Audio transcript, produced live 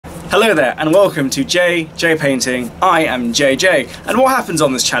Hello there and welcome to JJ Painting. I am JJ, and what happens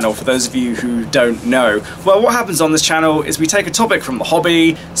on this channel, for those of you who don't know? Well, what happens on this channel is we take a topic from the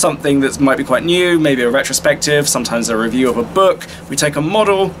hobby, something that might be quite new, maybe a retrospective, sometimes a review of a book. We take a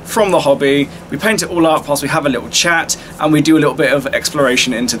model from the hobby, we paint it all up whilst we have a little chat, and we do a little bit of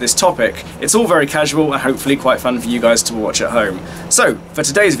exploration into this topic. It's all very casual and hopefully quite fun for you guys to watch at home. So for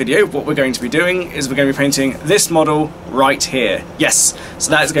today's video, what we're going to be doing is we're going to be painting this model right here. Yes, so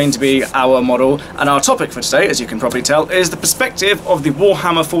that's going to be our model, and our topic for today, as you can probably tell, is the perspective of the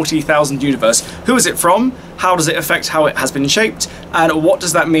Warhammer 40,000 universe. Who is it from? How does it affect how it has been shaped? And what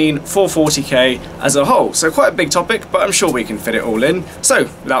does that mean for 40k as a whole? So quite a big topic, but I'm sure we can fit it all in. So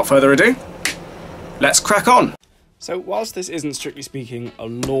without further ado, let's crack on. So whilst this isn't strictly speaking a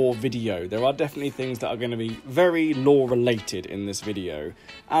lore video, there are definitely things that are going to be very lore related in this video.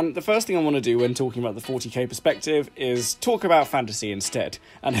 And the first thing I want to do when talking about the 40k perspective is talk about fantasy instead,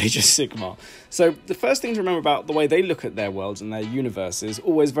 and Age of Sigmar. So the first thing to remember about the way they look at their worlds and their universes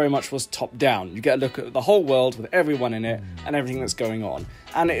always very much was top down. You get a look at the whole world with everyone in it and everything that's going on.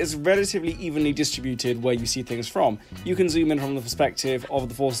 And it is relatively evenly distributed where you see things from. You can zoom in from the perspective of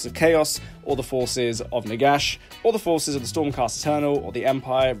the forces of Chaos, or the forces of Nagash, or the forces of the Stormcast Eternal, or the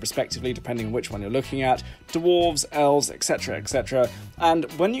Empire, respectively, depending on which one you're looking at, dwarves, elves, etc, etc. And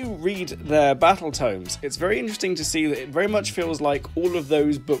when you read their battle tomes, it's very interesting to see that it very much feels like all of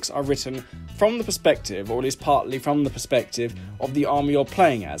those books are written from the perspective, or at least partly from the perspective, of the army you're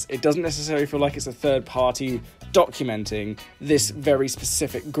playing as. It doesn't necessarily feel like it's a third party documenting this very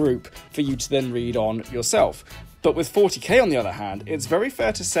specific group for you to then read on yourself. But with 40k, on the other hand, it's very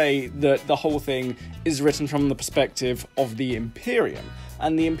fair to say that the whole thing is written from the perspective of the Imperium,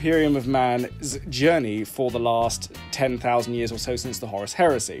 and the Imperium of man's journey for the last 10,000 years or so since the Horus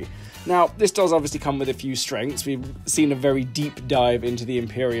Heresy. Now, this does obviously come with a few strengths. We've seen a very deep dive into the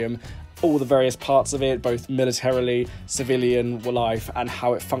Imperium, all the various parts of it, both militarily, civilian life, and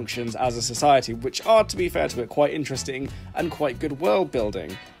how it functions as a society, which are, to be fair to it, quite interesting and quite good world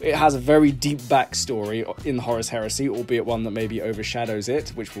building. It has a very deep backstory in the Horus Heresy, albeit one that maybe overshadows it,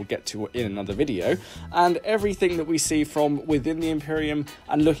 which we'll get to in another video, and everything that we see from within the Imperium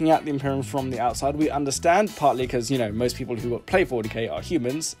and looking at the Imperium from the outside, we understand, partly because, you know, most people who play 40k are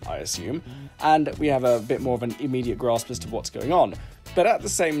humans, I assume, and we have a bit more of an immediate grasp as to what's going on. But at the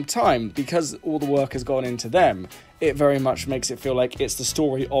same time, because all the work has gone into them, it very much makes it feel like it's the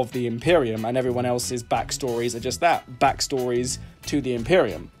story of the Imperium, and everyone else's backstories are just that, backstories to the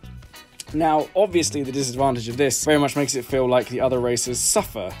Imperium. Now, obviously, the disadvantage of this very much makes it feel like the other races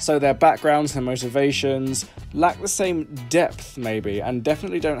suffer, so their backgrounds, their motivations lack the same depth, maybe, and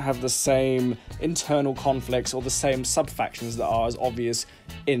definitely don't have the same internal conflicts or the same sub-factions that are as obvious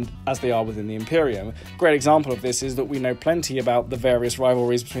as they are within the Imperium. Great example of this is that we know plenty about the various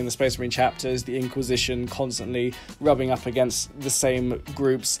rivalries between the Space Marine chapters, the Inquisition constantly rubbing up against the same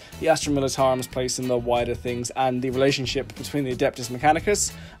groups, the Astra Militarum's place in the wider things, and the relationship between the Adeptus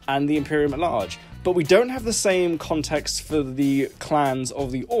Mechanicus and the Imperium at large. But we don't have the same context for the clans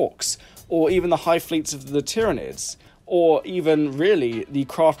of the Orcs, or even the high fleets of the Tyranids, or even, really, the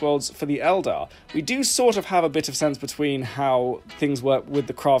craft worlds for the Eldar. We do sort of have a bit of sense between how things work with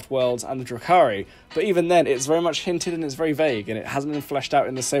the craft worlds and the Drukhari, but even then, it's very much hinted and it's very vague, and it hasn't been fleshed out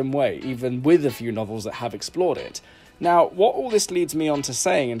in the same way, even with a few novels that have explored it. Now, what all this leads me on to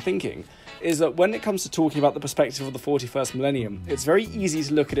saying and thinking is that when it comes to talking about the perspective of the 41st millennium, it's very easy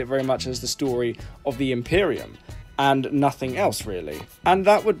to look at it very much as the story of the Imperium, and nothing else really. And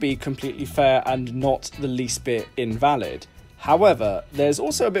that would be completely fair and not the least bit invalid. However, there's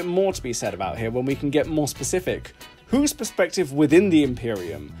also a bit more to be said about here when we can get more specific. Whose perspective within the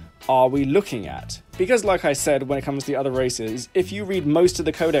Imperium are we looking at? Because, like I said, when it comes to the other races, if you read most of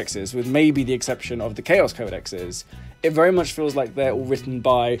the codexes, with maybe the exception of the Chaos codexes, it very much feels like they're all written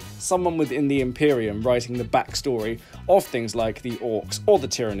by someone within the Imperium writing the backstory of things like the Orcs, or the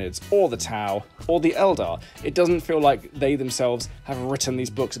Tyranids, or the Tau, or the Eldar. It doesn't feel like they themselves have written these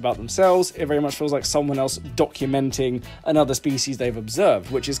books about themselves. It very much feels like someone else documenting another species they've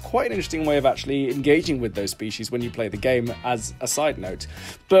observed, which is quite an interesting way of actually engaging with those species when you play the game, as a side note.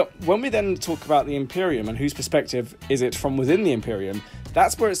 But when we then talk about the Imperium and whose perspective is it from within the Imperium,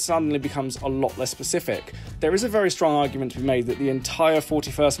 that's where it suddenly becomes a lot less specific. there is a very strong argument to be made that the entire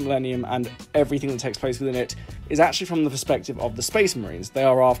 41st millennium and everything that takes place within it is actually from the perspective of the Space Marines. They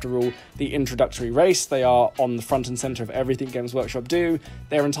are, after all, the introductory race. They are on the front and centre of everything Games Workshop do.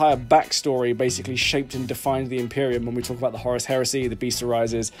 Their entire backstory basically shaped and defined the Imperium. When we talk about the Horus Heresy, the Beast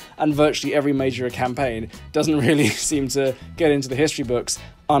Arises, and virtually every major campaign doesn't really seem to get into the history books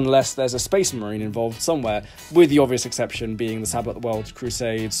unless there's a Space Marine involved somewhere, with the obvious exception being the Sabbath World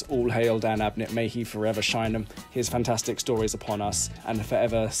Crusades. All hail Dan Abnett, may he forever shine his fantastic stories upon us, and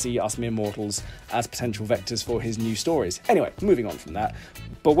forever see us mere mortals as potential vectors for his new stories. Anyway, moving on from that.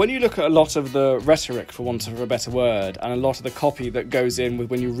 But when you look at a lot of the rhetoric, for want of a better word, and a lot of the copy that goes in with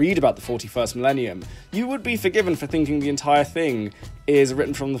when you read about the 41st millennium, you would be forgiven for thinking the entire thing is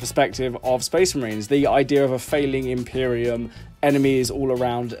written from the perspective of Space Marines. The idea of a failing Imperium, enemies all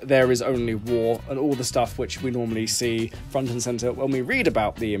around, there is only war, and all the stuff which we normally see front and centre when we read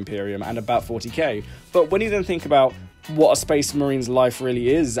about the Imperium and about 40k. But when you then think about what a Space Marine's life really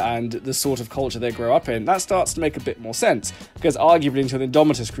is and the sort of culture they grow up in, that starts to make a bit more sense. Because arguably until the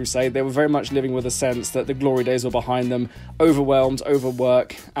Indomitus Crusade, they were very much living with a sense that the glory days were behind them, overwhelmed,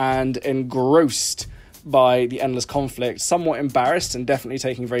 overworked, and engrossed by the endless conflict, somewhat embarrassed and definitely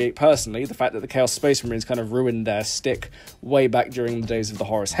taking very personally the fact that the Chaos Space Marines kind of ruined their stick way back during the days of the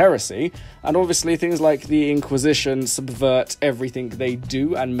Horus Heresy. And obviously things like the Inquisition subvert everything they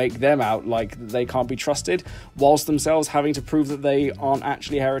do and make them out like they can't be trusted, whilst themselves having to prove that they aren't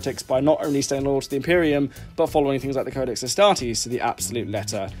actually heretics by not only staying loyal to the Imperium, but following things like the Codex Astartes to the absolute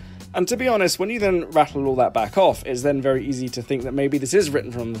letter. And to be honest, when you then rattle all that back off, it's then very easy to think that maybe this is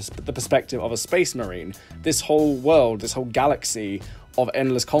written from the perspective of a Space Marine. This whole world, this whole galaxy of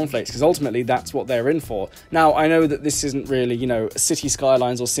endless conflicts, because ultimately that's what they're in for. Now, I know that this isn't really, City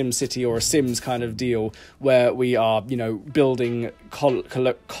Skylines or Sim City or a Sims kind of deal where we are, building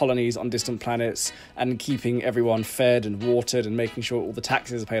colonies on distant planets and keeping everyone fed and watered and making sure all the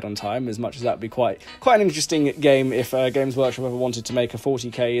taxes are paid on time, as much as that would be quite an interesting game. If Games Workshop ever wanted to make a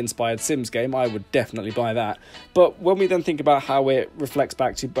 40k inspired Sims game, I would definitely buy that. But when we then think about how it reflects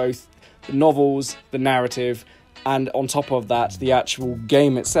back to both the novels, the narrative, and on top of that, the actual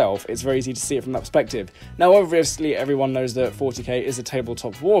game itself, it's very easy to see it from that perspective. Now, obviously, everyone knows that 40k is a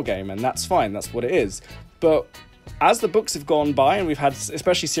tabletop war game, and that's fine, that's what it is. But as the books have gone by, and we've had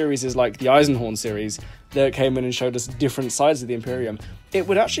especially series like the Eisenhorn series that came in and showed us different sides of the Imperium, it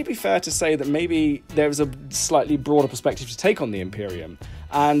would actually be fair to say that maybe there's a slightly broader perspective to take on the Imperium.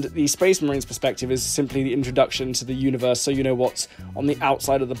 And the Space Marines perspective is simply the introduction to the universe, so you know what's on the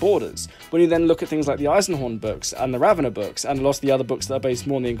outside of the borders. When you then look at things like the Eisenhorn books and the Ravener books and a lot of the other books that are based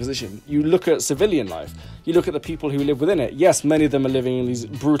more on the Inquisition, you look at civilian life, you look at the people who live within it. Yes, many of them are living in these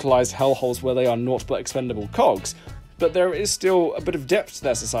brutalized hellholes where they are naught but expendable cogs, but there is still a bit of depth to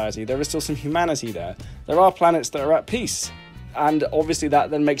their society. There is still some humanity there. There are planets that are at peace. And obviously that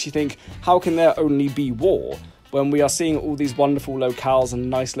then makes you think, how can there only be war when we are seeing all these wonderful locales and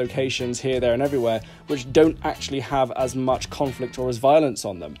nice locations here, there and everywhere, which don't actually have as much conflict or as violence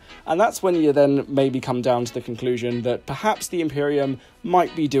on them? And that's when you then maybe come down to the conclusion that perhaps the Imperium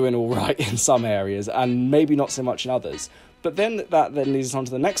might be doing all right in some areas and maybe not so much in others. But then that then leads us on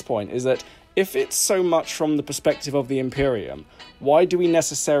to the next point, is that if it's so much from the perspective of the Imperium, why do we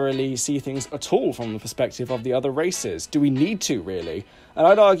necessarily see things at all from the perspective of the other races? Do we need to, really? And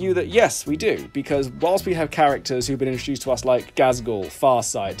I'd argue that yes, we do, because whilst we have characters who've been introduced to us like Ghazghkull,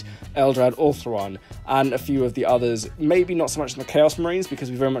 Farsight, Eldrad Ulthuan, and a few of the others, maybe not so much in the Chaos Marines,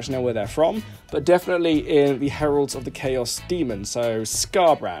 because we very much know where they're from, but definitely in the Heralds of the Chaos Demon, so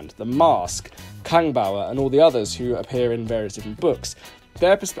Skarbrand, the Mask, Kangbauer, and all the others who appear in various different books. And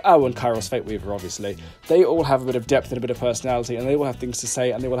Kairos Fateweaver, obviously. They all have a bit of depth and a bit of personality, and they will have things to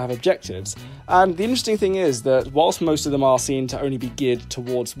say, and they will have objectives. And the interesting thing is that whilst most of them are seen to only be geared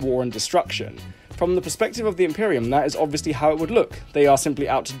towards war and destruction, from the perspective of the Imperium, that is obviously how it would look. They are simply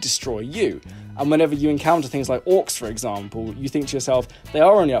out to destroy you. And whenever you encounter things like orcs, for example, you think to yourself, they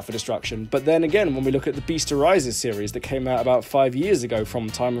are only out for destruction. But then again, when we look at the Beast Arises series that came out about 5 years ago from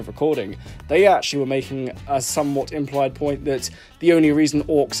time of recording, they actually were making a somewhat implied point that the only reason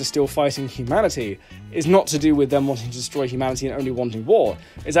orcs are still fighting humanity is not to do with them wanting to destroy humanity and only wanting war.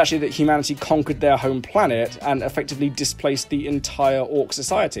 It's actually that humanity conquered their home planet and effectively displaced the entire orc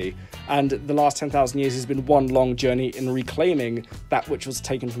society. And the last 10,000 years has been one long journey in reclaiming that which was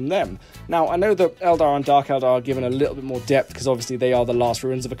taken from them. Now, I know that Eldar and Dark Eldar are given a little bit more depth because obviously they are the last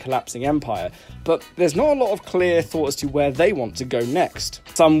ruins of a collapsing empire, but there's not a lot of clear thought as to where they want to go next.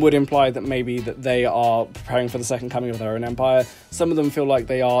 Some would imply that maybe that they are preparing for the second coming of their own empire. Some of them feel like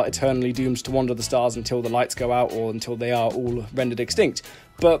they are eternally doomed to wander the stars until the lights go out or until they are all rendered extinct.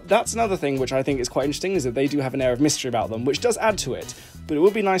 But that's another thing which I think is quite interesting, is that they do have an air of mystery about them, which does add to it. But it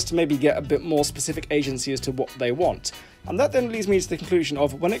would be nice to maybe get a bit more specific agency as to what they want. And that then leads me to the conclusion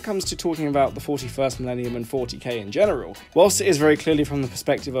of, when it comes to talking about the 41st millennium and 40k in general, whilst it is very clearly from the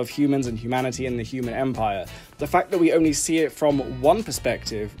perspective of humans and humanity and the human empire, the fact that we only see it from one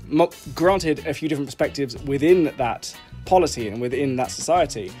perspective, granted a few different perspectives within that polity and within that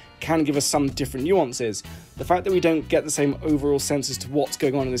society, can give us some different nuances. The fact that we don't get the same overall sense as to what's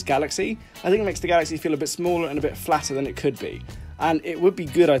going on in this galaxy, I think it makes the galaxy feel a bit smaller and a bit flatter than it could be. And it would be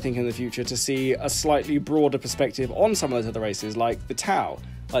good, I think, in the future to see a slightly broader perspective on some of those other races, like the Tau,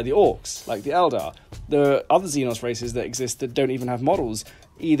 like the Orcs, like the Eldar. The other Xenos races that exist that don't even have models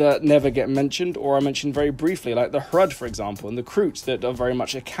either never get mentioned or are mentioned very briefly, like the Hrud, for example, and the Kroot, that are very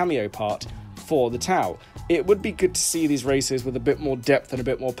much a cameo part for the Tau. It would be good to see these races with a bit more depth and a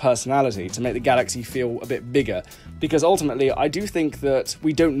bit more personality to make the galaxy feel a bit bigger, because ultimately I do think that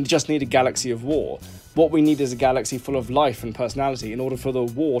we don't just need a galaxy of war. What we need is a galaxy full of life and personality in order for the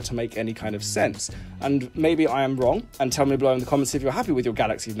war to make any kind of sense. And maybe I am wrong, and tell me below in the comments if you're happy with your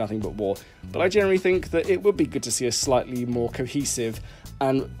galaxy of nothing but war, but I generally think that it would be good to see a slightly more cohesive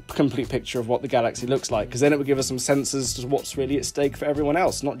and complete picture of what the galaxy looks like, because then it would give us some sense as to what's really at stake for everyone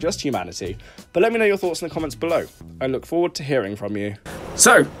else, not just humanity. But let me know your thoughts in the comments below. I look forward to hearing from you.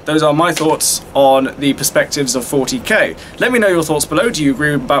 So, those are my thoughts on the perspectives of 40k. Let me know your thoughts below. Do you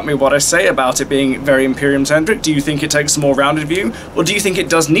agree about me what I say about it being very Imperium-centric? Do you think it takes a more rounded view? Or do you think it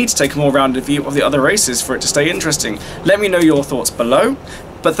does need to take a more rounded view of the other races for it to stay interesting? Let me know your thoughts below.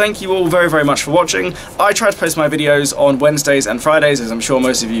 But thank you all very, very much for watching. I try to post my videos on Wednesdays and Fridays, as I'm sure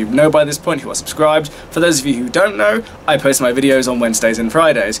most of you know by this point who are subscribed. For those of you who don't know, I post my videos on Wednesdays and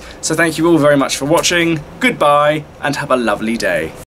Fridays. So thank you all very much for watching, goodbye, and have a lovely day.